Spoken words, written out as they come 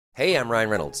Hey, I'm Ryan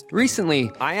Reynolds.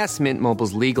 Recently, I asked Mint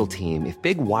Mobile's legal team if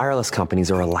big wireless companies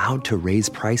are allowed to raise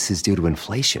prices due to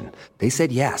inflation. They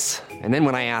said yes. And then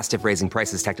when I asked if raising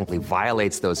prices technically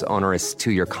violates those onerous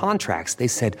two-year contracts, they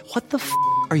said, "What the f***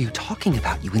 are you talking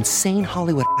about, you insane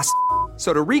Hollywood ass?"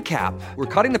 So to recap, we're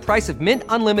cutting the price of Mint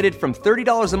Unlimited from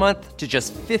 $30 a month to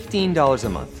just $15 a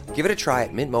month. Give it a try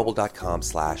at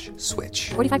mintmobile.com/switch.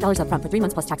 $45 up front for 3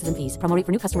 months plus taxes and fees. Promo rate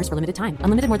for new customers for limited time.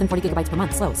 Unlimited more than 40 gigabytes per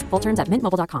month. Slows full terms at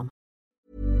mintmobile.com.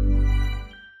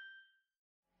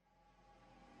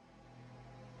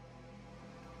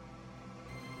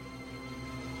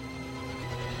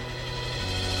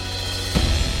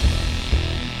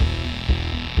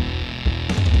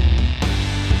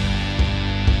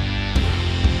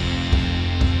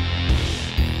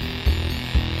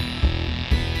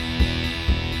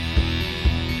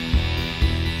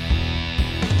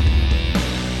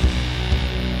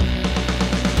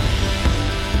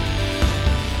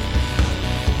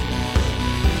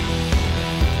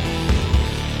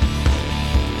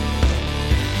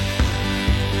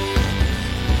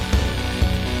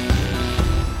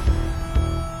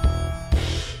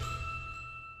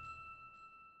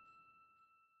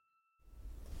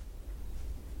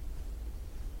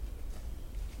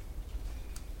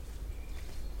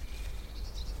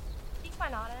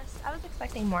 Quite honest, I was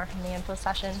expecting more from the info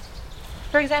session.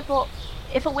 For example,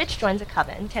 if a witch joins a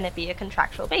coven, can it be a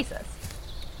contractual basis?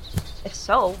 If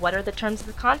so, what are the terms of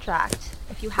the contract?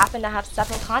 If you happen to have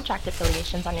several contract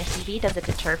affiliations on your CV, does it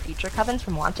deter future covens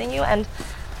from wanting you? And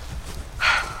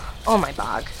oh my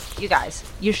bog, you guys,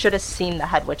 you should have seen the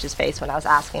head witch's face when I was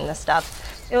asking this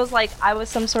stuff. It was like I was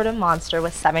some sort of monster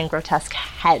with 7 grotesque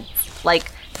heads.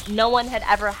 Like, no one had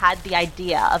ever had the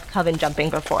idea of coven jumping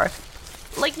before.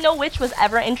 Like, no witch was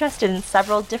ever interested in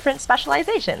several different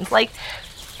specializations. Like,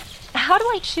 how do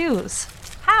I choose?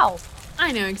 How?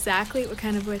 I know exactly what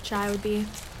kind of witch I would be.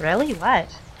 Really? What?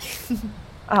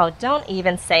 Oh, don't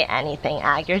even say anything,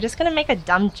 Ag. You're just gonna make a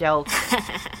dumb joke.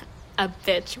 A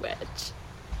bitch witch.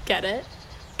 Get it?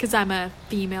 'Cause I'm a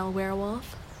female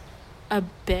werewolf. A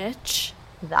bitch.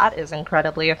 That is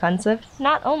incredibly offensive,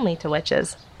 not only to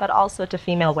witches, but also to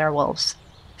female werewolves.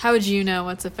 How would you know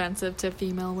what's offensive to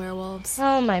female werewolves?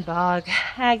 Oh my bog.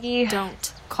 Aggie.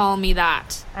 Don't call me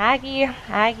that. Aggie.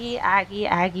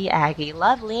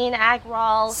 Loveline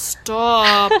Agrol.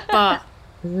 Stop.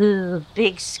 Ooh,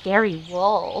 big scary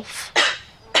wolf.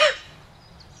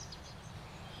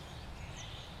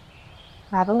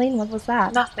 Aveline, what was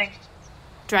that? Nothing.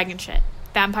 Dragon shit.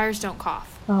 Vampires don't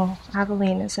cough. Oh,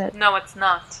 Aveline, is it? No, it's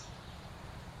not.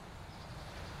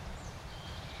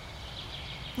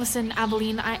 Listen,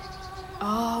 Aveline,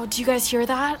 Oh, do you guys hear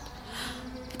that?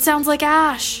 It sounds like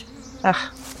Ash. Ugh.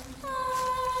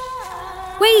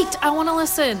 Wait, I want to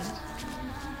listen.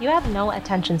 You have no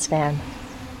attention span.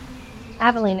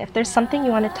 Aveline, if there's something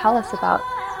you want to tell us about,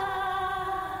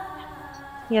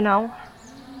 you know,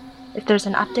 if there's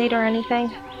an update or anything.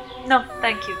 No,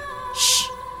 thank you. Shh.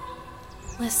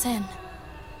 Listen.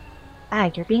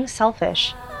 Ag, you're being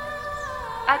selfish.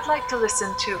 I'd like to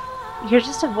listen too. You're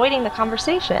just avoiding the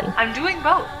conversation. I'm doing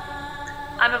both.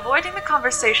 I'm avoiding the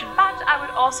conversation, but I would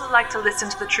also like to listen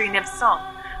to the Tree Nymph song.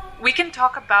 We can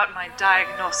talk about my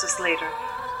diagnosis later.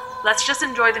 Let's just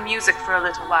enjoy the music for a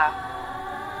little while.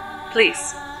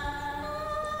 Please.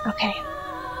 Okay.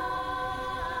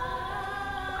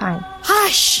 Fine.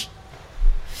 Hush!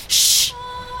 Shh!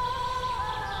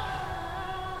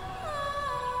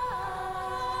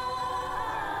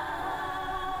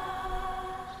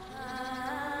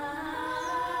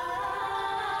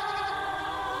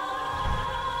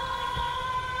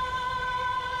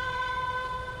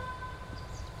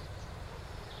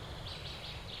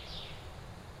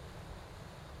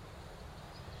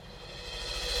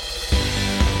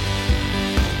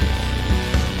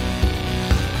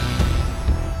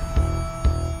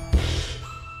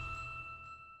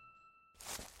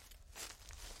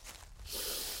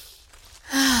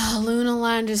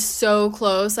 Lunaland is so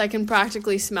close, I can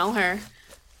practically smell her.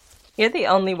 You're the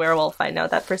only werewolf I know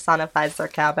that personifies their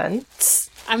cabin.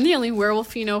 I'm the only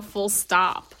werewolf you know, full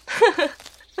stop.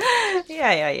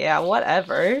 Yeah,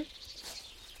 whatever.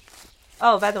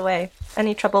 Oh, by the way,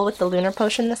 any trouble with the lunar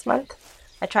potion this month?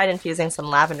 I tried infusing some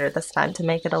lavender this time to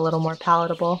make it a little more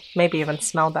palatable, maybe even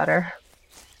smell better.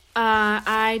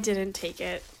 I didn't take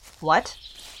it. What?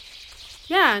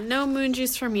 Yeah, no moon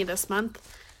juice for me this month.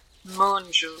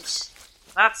 Moon juice.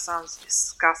 That sounds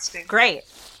disgusting. Great.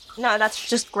 No, that's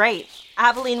just great.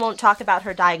 Aveline won't talk about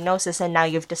her diagnosis and now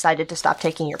you've decided to stop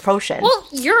taking your potion. Well,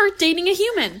 you're dating a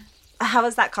human. How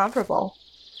is that comparable?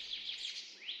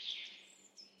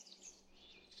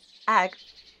 Ag,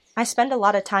 I spend a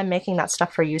lot of time making that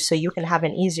stuff for you so you can have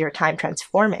an easier time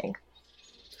transforming.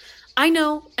 I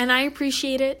know, and I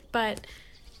appreciate it, but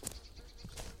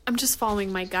I'm just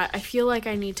following my gut. I feel like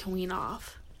I need to wean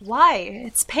off. Why?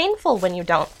 It's painful when you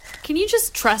don't. Can you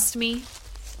just trust me?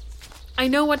 I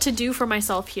know what to do for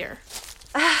myself here.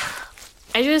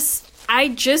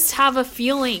 I just have a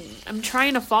feeling. I'm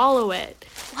trying to follow it.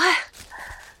 What?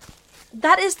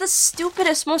 That is the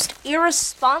stupidest, most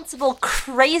irresponsible,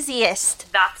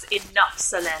 craziest. That's enough,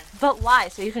 Selene. But why?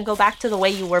 So you can go back to the way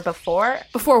you were before?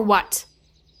 Before what?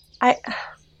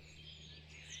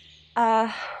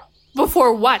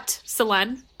 Before what,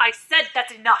 Selene? I said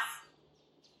that's enough.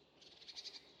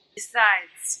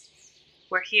 Besides,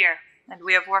 we're here, and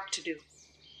we have work to do.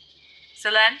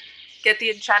 Selene, get the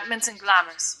enchantments and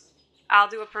glamours. I'll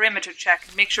do a perimeter check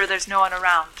and make sure there's no one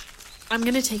around. I'm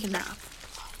gonna take a nap.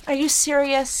 Are you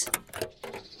serious?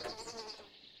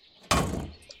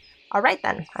 All right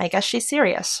then, I guess she's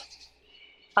serious.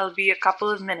 I'll be a couple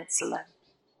of minutes, Selene.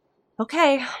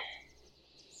 Okay.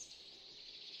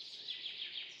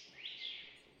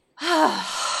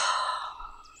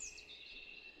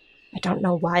 I don't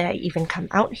know why I even come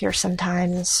out here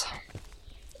sometimes.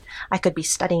 I could be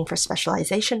studying for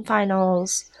specialization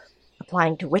finals,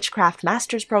 applying to witchcraft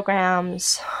master's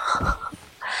programs.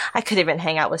 I could even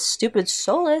hang out with stupid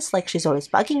Solus like she's always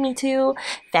bugging me to.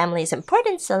 Family's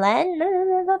important, Selene.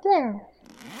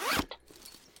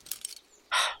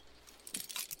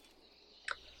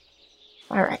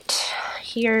 Alright,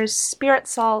 here's spirit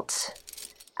salt,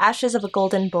 ashes of a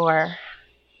golden boar,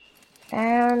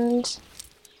 and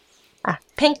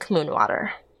pink moon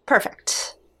water.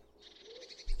 Perfect.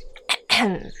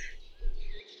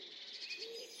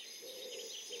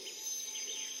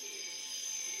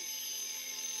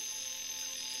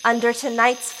 Under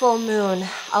tonight's full moon,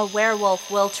 a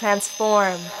werewolf will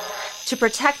transform. To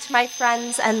protect my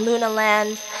friends and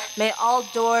Lunaland, may all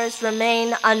doors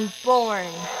remain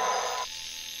unborn.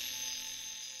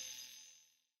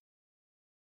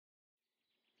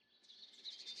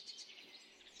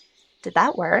 Did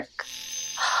that work?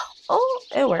 Oh,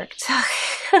 it worked.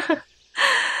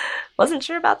 Wasn't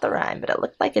sure about the rhyme, but it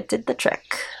looked like it did the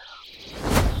trick.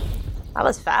 That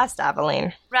was fast,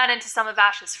 Aveline. Ran into some of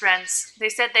Ash's friends. They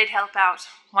said they'd help out.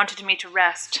 Wanted me to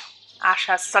rest. Ash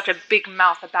has such a big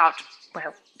mouth about,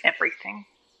 well, everything.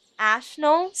 Ash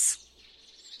knows?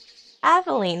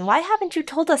 Aveline, why haven't you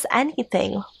told us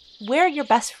anything? We're your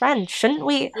best friend, shouldn't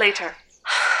we? Later.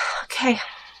 Okay.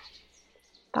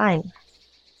 Fine.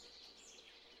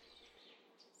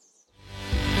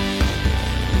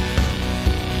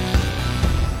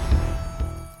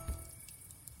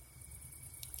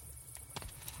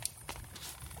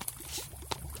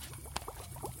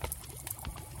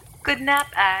 Good nap,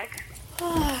 Ag.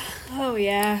 Oh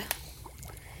yeah.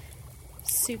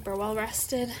 Super well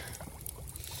rested.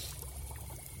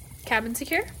 Cabin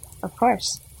secure? Of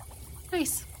course.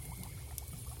 Nice.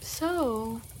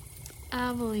 So,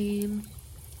 Aveline.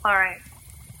 Alright.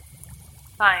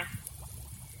 Fine.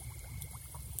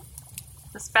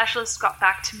 The specialist got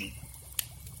back to me.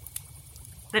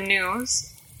 The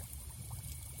news?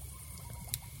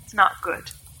 It's not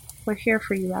good. We're here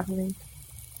for you, Aveline.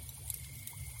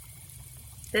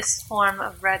 This form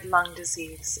of red lung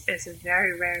disease is a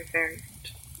very rare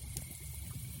variant.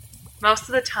 Most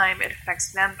of the time it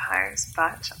affects vampires,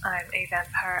 but I'm a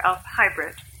vampire-elf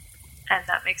hybrid, and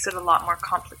that makes it a lot more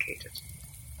complicated.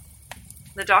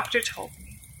 The doctor told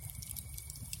me.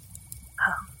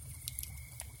 Oh.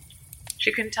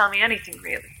 She couldn't tell me anything,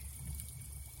 really.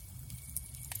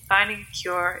 Finding a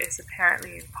cure is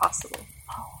apparently impossible.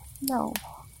 Oh, no.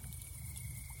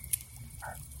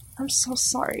 I'm so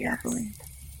sorry, Aveline.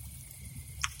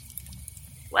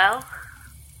 Well,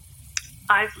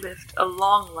 I've lived a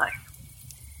long life.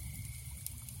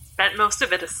 Spent most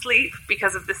of it asleep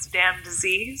because of this damn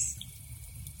disease.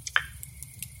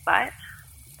 But,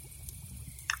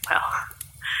 well,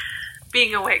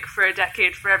 being awake for a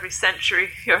decade for every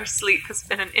century your sleep has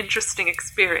been an interesting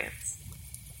experience.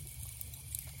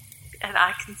 And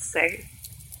I can say,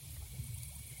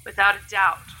 without a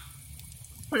doubt,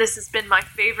 this has been my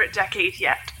favorite decade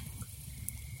yet.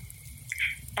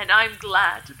 And I'm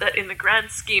glad that in the grand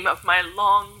scheme of my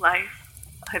long life,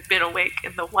 I've been awake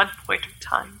in the one point of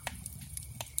time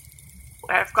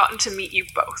where I've gotten to meet you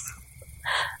both.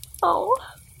 Oh,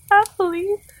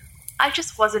 Aveline. I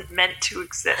just wasn't meant to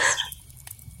exist.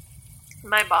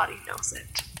 My body knows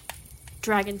it.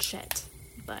 Dragon shit.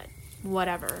 But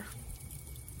whatever.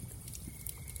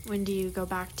 When do you go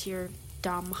back to your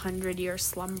dumb 100-year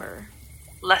slumber?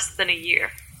 Less than a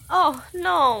year. Oh,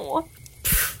 no.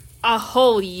 A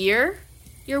whole year?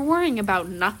 You're worrying about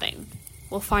nothing.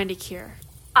 we'll find a cure.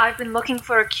 I've been looking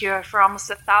for a cure for almost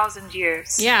 1,000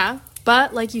 years. Yeah,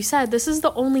 but like you said, this is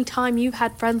the only time you've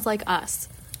had friends like us.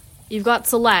 You've got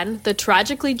Selene, the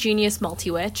tragically genius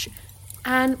multi-witch,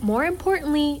 and more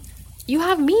importantly, you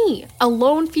have me, a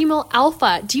lone female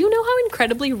alpha. Do you know how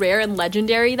incredibly rare and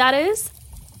legendary that is?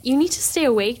 You need to stay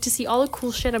awake to see all the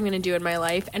cool shit I'm gonna do in my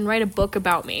life and write a book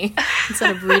about me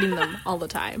instead of reading them all the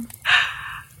time.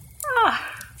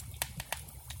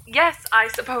 Yes, I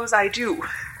suppose I do.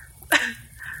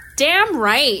 Damn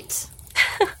right.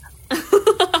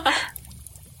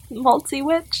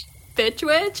 Multi-witch? Bitch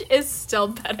witch is still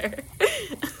better.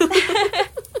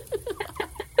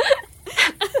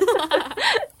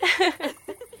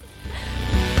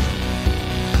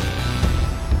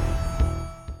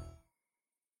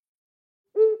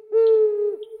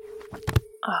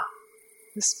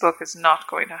 This book is not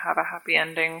going to have a happy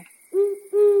ending.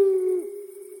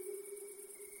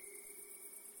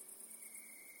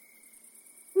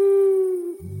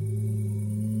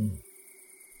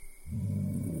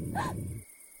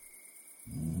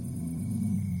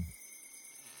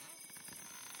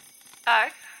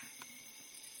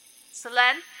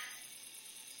 Selene?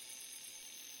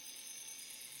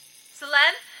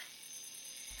 Selene?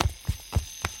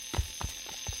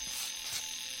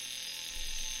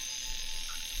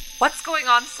 What's going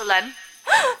on, Selene?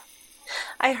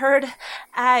 I heard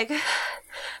Ag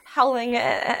howling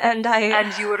and I...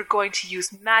 And you were going to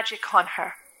use magic on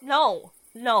her. No.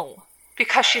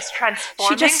 Because she's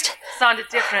transforming? She just... Sounded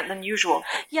different than usual.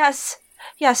 Yes,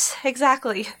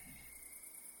 exactly.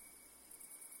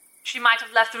 She might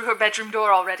have left through her bedroom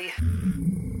door already.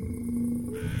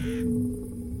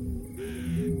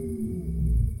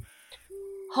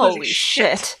 Holy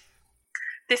shit.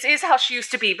 This is how she used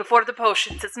to be before the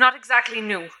potions. It's not exactly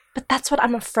new. But that's what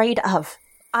I'm afraid of.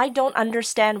 I don't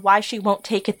understand why she won't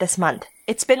take it this month.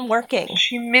 It's been working.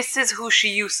 She misses who she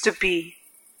used to be.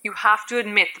 You have to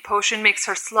admit the potion makes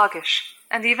her sluggish,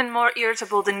 and even more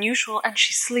irritable than usual, and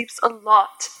she sleeps a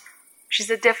lot.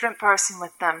 She's a different person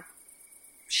with them.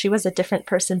 She was a different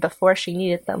person before she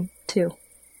needed them, too.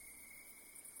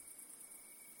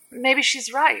 Maybe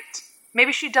she's right.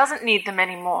 Maybe she doesn't need them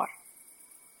anymore.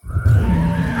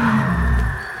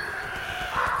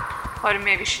 Or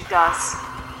maybe she does.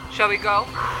 Shall we go?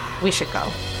 We should go.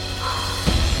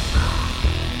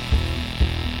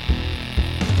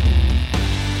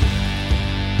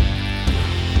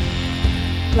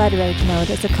 Blood Rage Mode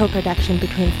is a co-production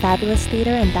between Fabulous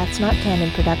Theater and That's Not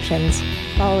Canon Productions.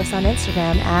 Follow us on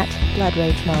Instagram at Blood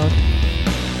Rage Mode.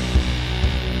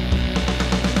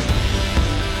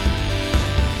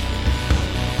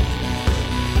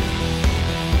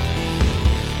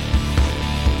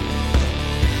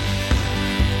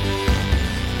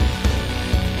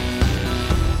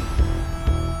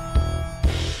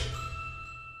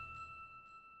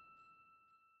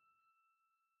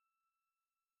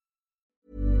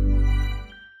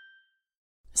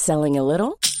 Selling a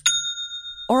little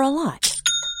or a lot?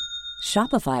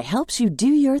 Shopify helps you do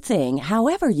your thing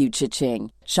however you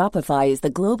cha-ching. Shopify is the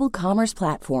global commerce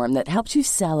platform that helps you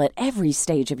sell at every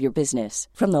stage of your business.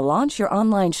 From the launch your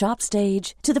online shop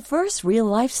stage to the first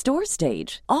real-life store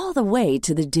stage, all the way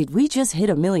to the did we just hit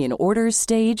a million orders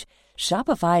stage.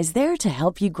 Shopify's there to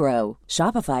help you grow.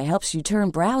 Shopify helps you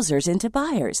turn browsers into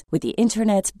buyers with the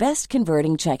internet's best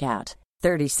converting checkout.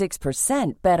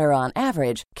 36% better on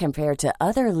average compared to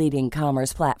other leading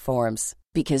commerce platforms.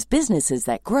 Because businesses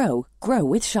that grow, grow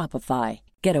with Shopify.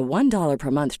 Get a $1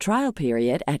 per month trial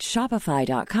period at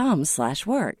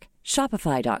shopify.com/work.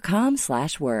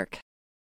 Shopify.com/work.